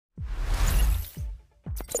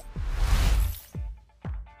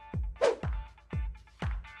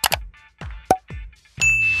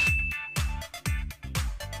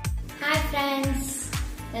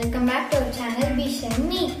Welcome back to our channel Be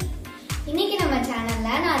Shemmi. இன்னைக்கு நம்ம சேனல்ல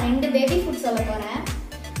நான் ரெண்டு பேபி ஃபுட் சொல்ல போறேன்.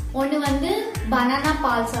 ஒன்னு வந்து பனானா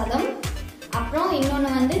பால் சாதம், அப்புறம் இன்னொன்னு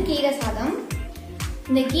வந்து கீரை சாதம்.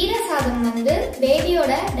 இந்த கீரை சாதம் வந்து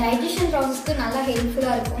பேபியோட டைஜஷன் ப்ராசஸ்க்கு நல்லா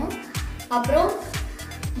ஹெல்ப்ஃபுல்லா இருக்கும். அப்புறம்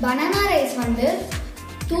பனானா ரைஸ் வந்து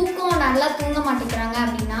தூக்கம் நல்லா தூங்க மாட்டேங்கிறாங்க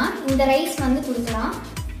அப்படின்னா இந்த ரைஸ் வந்து கொடுக்கலாம்.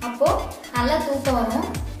 அப்போ நல்லா தூக்கம் வரும்.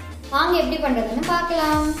 வாங்க எப்படி பண்றதுன்னு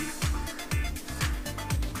பார்க்கலாம்.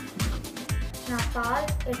 நான் பால்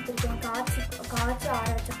எடுத்துருக்கேன், காய்ச்சி ஆற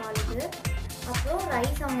வச்ச பால் இது. அப்புறம்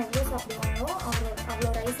ரைஸ் அவங்க எவ்வளோ சாப்பிடுவாங்களோ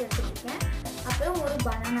அவ்வளோ ரைஸ் எடுத்துருக்கேன். அப்புறம் ஒரு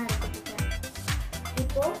பனானா எடுத்துருக்கேன்.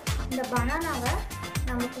 இப்போது இந்த பனானாவை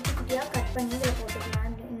நம்ம குட்டி குட்டியாக கட் பண்ணி இதில்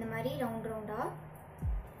போட்டுக்கலாம். இந்த மாதிரி ரவுண்ட் ரவுண்டாக.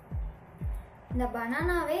 இந்த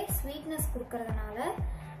பனானாவே ஸ்வீட்னஸ் கொடுக்கறதுனால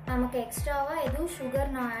நமக்கு எக்ஸ்ட்ராவாக எதுவும்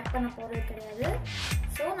சுகர் நான் ஆட் பண்ண போகிறது கிடையாது.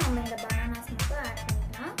 ஸோ நம்ம இந்த பனானாஸ் மட்டும் ஆட்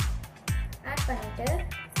பண்ணிக்கலாம். ஆட் பண்ணிவிட்டு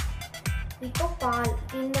இப்போ பால்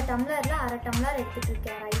இந்த டம்ளரில் அரை டம்ளர் எடுத்துகிட்டு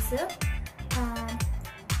இருக்கேன் ரைஸு.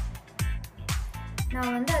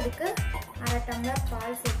 நான் வந்து அதுக்கு அரை டம்ளர்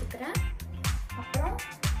பால் சேர்த்துக்கிறேன். அப்புறம்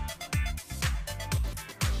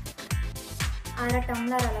அரை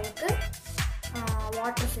டம்ளர் அளவுக்கு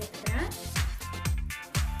வாட்டர் சேர்த்துக்கிறேன்.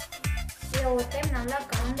 இதை ஒரு டைம் நல்லா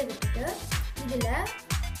கலந்து விட்டுட்டு இதில்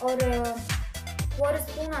ஒரு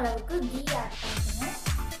ஸ்பூன் அளவுக்கு கீ ஆட் பண்ணிக்கணும்.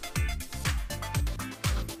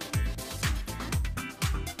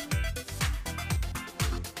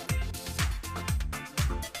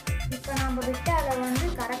 இப்போ நம்ம விட்ட அளவு வந்து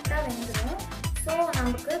கரெக்டாக வெந்துடும். ஸோ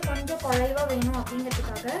நமக்கு கொஞ்சம் குறைவாக வேணும்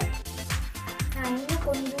அப்படிங்கிறதுக்காக நான் இன்னும்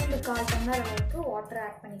கொஞ்சோண்டு 1/4 டம்ளர் அளவுக்கு வாட்டர்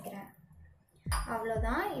ஆட் பண்ணிக்கிறேன்.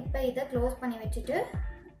 அவ்வளோதான். இப்போ இதை க்ளோஸ் பண்ணி வச்சுட்டு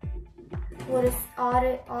ஒரு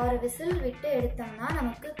 6 விசில் விட்டு எடுத்தோம்னா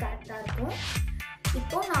நமக்கு கரெக்டாக இருக்கும்.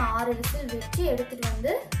 இப்போ நான் 6 விசில் வச்சு எடுத்துகிட்டு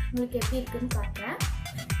வந்து உங்களுக்கு எப்படி இருக்குன்னு காட்டுறேன்.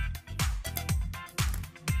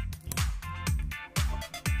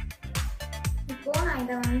 இப்போது நான்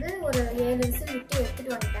இதை வந்து ஒரு 7 விசில் விட்டு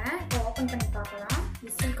எடுத்துகிட்டு வந்துட்டேன். இப்போ ஓப்பன் பண்ணி பார்க்கலாம்.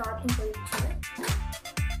 விசில் காற்றும் போயிடுச்சு.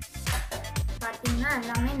 பார்த்தீங்கன்னா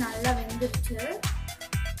எல்லாமே நல்லா வெந்துருச்சு.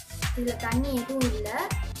 இதில் தண்ணி எதுவும் இல்லை.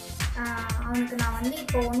 அவனுக்கு நான் வந்து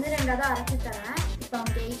இப்போ 1-2 தான் அரைச்சி தரேன். இப்போ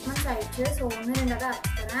அவனுக்கு 8 months ஆயிடுச்சு. ஸோ 1-2 தான்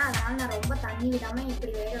அரைச்சி தரேன். அதனால் நான் ரொம்ப தண்ணி விடாமல்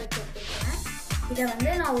இப்படி வேக வச்சு எடுத்துக்கிறேன். இதை வந்து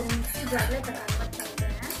நான் ஒரு மிக்ஸி ஜாரில் இப்போ கன்வெர்ட்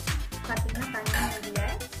பண்ணிக்கிறேன். பார்த்தீங்கன்னா தண்ணியும் இல்லை,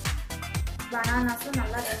 பனானாஸும்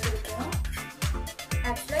நல்லா வெந்திருக்கும்.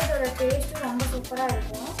 ஆக்சுவலாக இதோட டேஸ்ட்டும் ரொம்ப சூப்பராக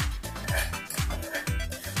இருக்கும்.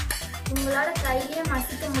 உங்களோட கையிலே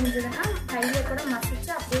மசிக்க முடிஞ்சதுன்னா கையிலே கூட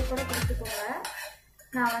மசிச்சு அப்படியே கூட கொடுத்துக்கோங்க.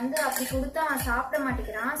 நான் வந்து அப்படி கொடுத்தா நான் சாப்பிட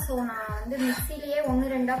மாட்டேங்கிறான். ஸோ நான் வந்து மிக்சிலேயே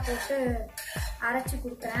 1-2 போட்டு அரைச்சி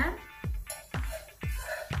கொடுக்குறேன்.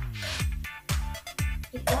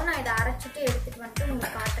 இப்போ நான் இதை அரைச்சிட்டு எடுத்துட்டு வந்துட்டு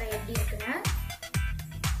உங்களுக்கு காட்டுறேன் எப்படி இருக்குன்னு.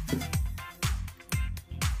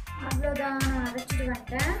 அவ்வளோதான், நான் அரைச்சிட்டு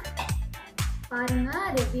வந்துட்டேன். பாருங்க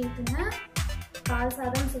அது எப்படி இருக்குன்னு. பால்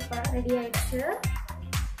சாதம் சூப்பராக ரெடி ஆயிடுச்சு.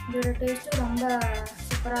 இதோட டேஸ்ட்டும் ரொம்ப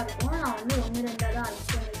சூப்பராக இருக்கும். நான் வந்து 1-2 தான்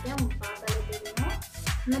அரைச்சி வந்துருக்கேன். உங்களுக்கு பார்த்தாலே தெரியும்.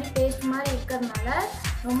 இந்த மாதிரி பேஸ்ட் மாதிரி இருக்கிறதுனால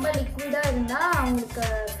ரொம்ப லிக்விடாக இருந்தால் அவங்களுக்கு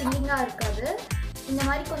ஃபில்லிங்காக இருக்காது. இந்த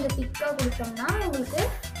மாதிரி கொஞ்சம் திக்காக கொடுத்தோம்னா உங்களுக்கு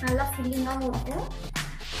நல்லா ஃபில்லிங்காகவும் இருக்கும்.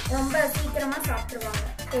 ரொம்ப சீக்கிரமாக சாப்பிட்ருவாங்க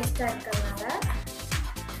டேஸ்ட்டாக இருக்கிறதுனால.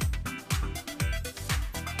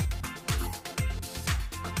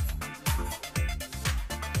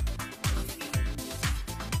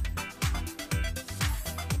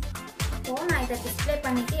 இப்போது நான் இதை டிஸ்பிளே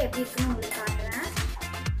பண்ணிவிட்டு எப்படி இருக்குன்னு உங்களுக்கு காட்டுறேன்.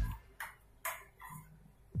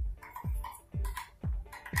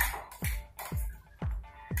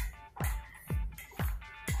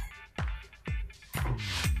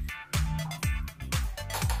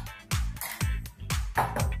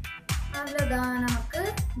 அவ்வளோதான், நமக்கு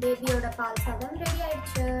பேபியோட பால் சாதம் ரெடி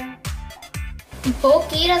ஆயிடுச்சு. இப்போ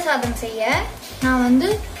கீரை சாதம் செய்ய நான் வந்து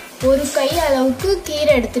ஒரு கை அளவுக்கு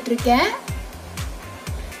கீரை எடுத்துட்டு இருக்கேன்.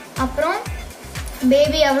 அப்புறம்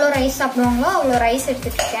பேபி எவ்வளோ ரைஸ் சாப்பிடுவாங்களோ அவ்வளோ ரைஸ்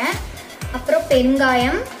எடுத்துட்டு இருக்கேன். அப்புறம்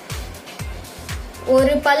பெருங்காயம்,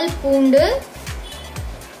 ஒரு பல் பூண்டு,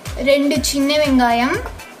 2 சின்ன வெங்காயம்,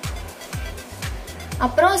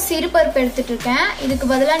 அப்புறம் சிறுபருப்பு எடுத்துட்டு இருக்கேன். இதுக்கு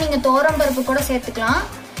பதிலாக நீங்கள் துவரம்பருப்பு கூட சேர்த்துக்கலாம்.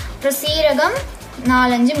 அப்புறம் சீரகம்,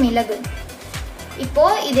 4-5 மிளகு.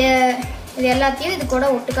 இப்போது இது எல்லாத்தையும் இது கூட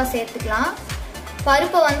ஒட்டுக்கா சேர்த்துக்கலாம்.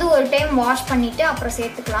 பருப்பை வந்து ஒரு டைம் வாஷ் பண்ணிவிட்டு அப்புறம்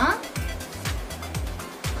சேர்த்துக்கலாம்.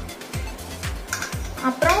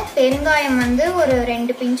 அப்புறம் பெருங்காயம் வந்து ஒரு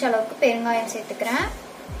 2 பிஞ்ச் அளவுக்கு பெருங்காயம் சேர்த்துக்கிறேன்.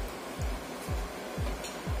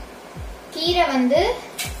 கீரை வந்து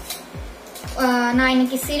நான்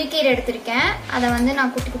இன்னைக்கு சிறுகீரை எடுத்திருக்கேன். அதை வந்து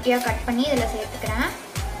நான் குட்டி குட்டியாக கட் பண்ணி இதில் சேர்த்துக்கிறேன்.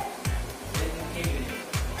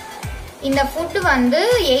 இந்த ஃபுட் வந்து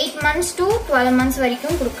 8 months to 12 months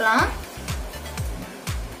வரைக்கும் கொடுக்கலாம்.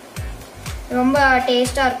 ரொம்ப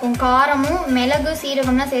டேஸ்டா இருக்கும். காரமும் மிளகு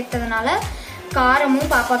சீரகம்லாம் சேர்த்ததுனால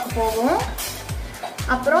காரமும் பாப்பாக்கு போகும்.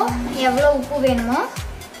 அப்புறம் எவ்வளோ உப்பு வேணுமோ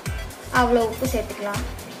அவ்வளோ உப்பு சேர்த்துக்கலாம்.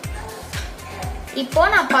 இப்போ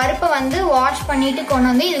நான் பருப்பை வந்து வாஷ் பண்ணிட்டு கொண்டு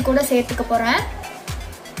வந்து இது கூட சேர்த்துக்க போறேன்.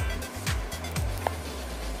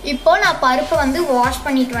 இப்போ நான் பருப்பை வந்து வாஷ்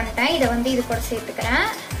பண்ணிட்டு வந்துட்டேன். இதை வந்து இது கூட சேர்த்துக்கிறேன்.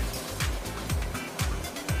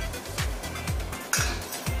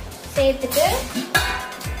 சேர்த்துட்டு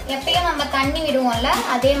எப்பயும் நம்ம தண்ணி விடுவோம்ல,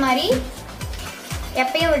 அதே மாதிரி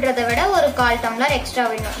எப்பயும் விடுறதை விட ஒரு 1/4 டம்ளர் எக்ஸ்ட்ரா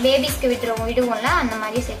விடணும். பேபிஸ்க்கு விடுவோம்ல அந்த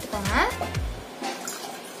மாதிரி சேர்த்துக்கோங்க.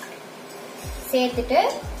 சேர்த்துட்டு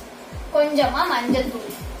கொஞ்சமா மஞ்சத்தூள்.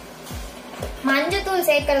 மஞ்சத்தூள்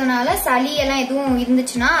சேர்க்கறதுனால சளி எல்லாம் எதுவும்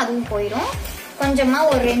இருந்துச்சுன்னா அதுவும் போயிடும். கொஞ்சமா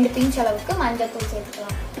ஒரு 2 பிஞ்ச் அளவுக்கு மஞ்சத்தூள்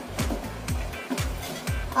சேர்த்துக்கலாம்.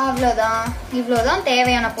 அவ்வளோதான். இவ்வளோதான்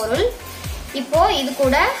தேவையான பொருள். இப்போ இது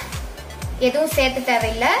கூட எதுவும் சேர்த்து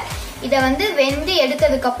தேவையில்லை. இதை வந்து வெந்து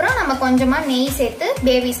எடுத்ததுக்கு அப்புறம் நம்ம கொஞ்சமா நெய் சேர்த்து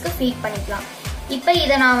பேபிஸ்க்கு ஃபீட் பண்ணிக்கலாம். இப்போ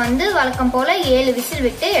இதை நான் வந்து வழக்கம் போல 7 விசில்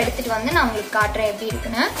விட்டு எடுத்துட்டு வந்து நான் உங்களுக்கு காட்டுறேன் எப்படி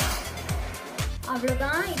இருக்குன்னு.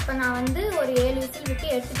 அவ்வளோதான். இப்போ நான் வந்து ஒரு 7 விசில் விட்டு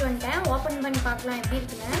எடுத்துட்டு வந்துட்டேன். ஓப்பன் பண்ணி பார்க்கலாம் எப்படி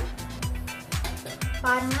இருக்குன்னு.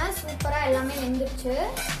 பாருங்க, சூப்பரா எல்லாமே வெந்துருச்சு.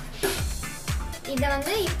 இதை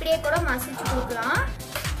வந்து இப்படியே கூட மசிச்சு கொடுக்கலாம்,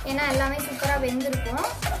 ஏன்னா எல்லாமே சூப்பரா வெந்திருக்கும்.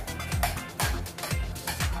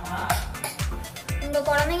 உங்க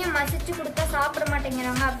குழந்தைங்க மசிச்சு கொடுத்தா சாப்பிட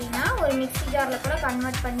மாட்டேங்கிறாங்க அப்படின்னா ஒரு மிக்ஸி ஜார்ல கூட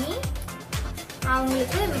கன்வெர்ட் பண்ணி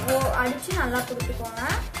அவங்களுக்கு அடிச்சு நல்லா கொடுத்துக்கோங்க.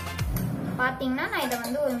 பாத்தீங்கன்னா நான் இதை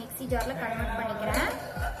வந்து ஒரு மிக்ஸி ஜார்ல கன்வெர்ட் பண்ணிக்கிறேன்.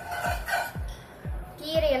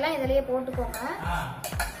 கீரையெல்லாம் இதுலயே போட்டுக்கோங்க.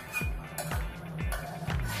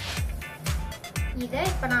 இதை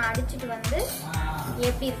இப்ப நான் அடிச்சுட்டு வந்து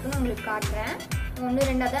எப்படி இருக்குன்னு உங்களுக்கு காட்டுறேன்.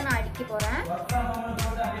 1-2 தான் நான் அடிக்க போறேன்.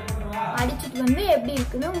 அடிச்சுட்டு வந்து எப்படி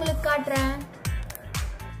இருக்குன்னு உங்களுக்கு காட்டுறேன்.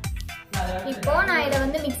 இப்போ நான் இதை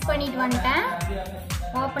வந்து மிக்ஸ் பண்ணிட்டு வந்துட்டேன்.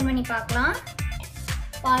 ஓப்பன் பண்ணி பார்க்கலாம்.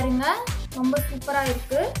 பாருங்க, ரொம்ப சூப்பரா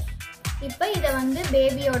இருக்கு. இப்போ இதை வந்து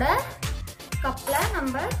பேபியோட கப்ல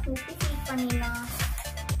நம்ம ஊற்றி ஃபீட் பண்ணிடலாம்.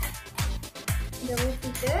 இதை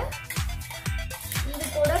ஊற்றிட்டு இது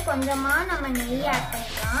கூட கொஞ்சமா நம்ம நெய் ஆட்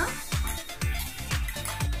பண்ணிக்கலாம்.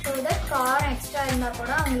 ஸோ தட் காரம் எக்ஸ்ட்ரா இருந்தா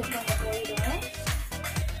கூட அவங்களுக்கு கொஞ்சம் போயிடும்.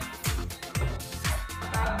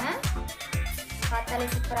 பாருங்க, பார்த்தாலே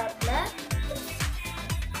சூப்பரா இருக்குல்ல.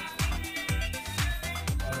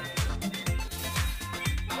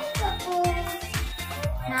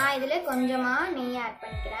 நான் இதுல கொஞ்சமா நெய் ஆட்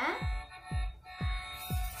பண்ணிக்கிறேன்.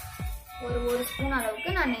 ஒரு ஸ்பூன் அளவுக்கு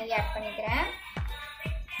நான் நெய் ஆட் பண்ணிக்கிறேன்.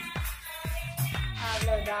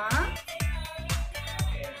 அவ்வளவுதான்.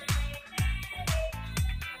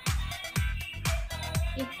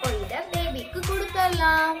 இப்போ இத பேபிக்கு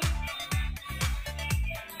கொடுத்துடலாம்.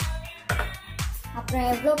 அப்புறம்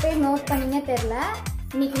எவ்வளோ பேர் நோட் பண்ணீங்க தெரியல,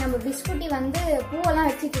 இன்னைக்கு நம்ம பிஸ்குட்டி வந்து பூவெல்லாம்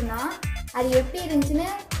வச்சுட்டு இருந்தோம். அது எப்படி இருந்துச்சுன்னு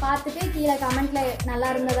பார்த்துட்டு கீழே கமெண்ட்ல நல்லா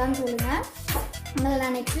இருந்ததான்னு சொல்லுங்க. உங்களை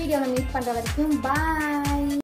நான் நெக்ஸ்ட் வீடியோவில் மீட் பண்ற வரைக்கும் பாய்.